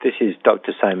This is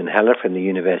Dr. Simon Heller from the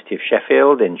University of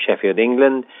Sheffield in Sheffield,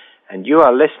 England, and you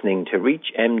are listening to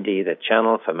ReachMD, the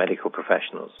channel for medical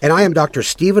professionals. And I am Dr.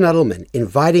 Stephen Edelman,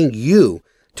 inviting you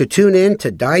to tune in to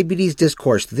Diabetes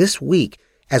Discourse this week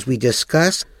as we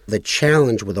discuss the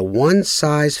challenge with a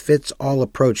one-size-fits-all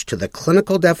approach to the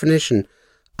clinical definition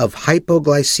of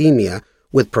hypoglycemia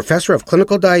with Professor of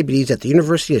Clinical Diabetes at the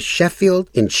University of Sheffield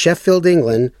in Sheffield,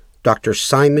 England, Dr.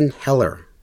 Simon Heller.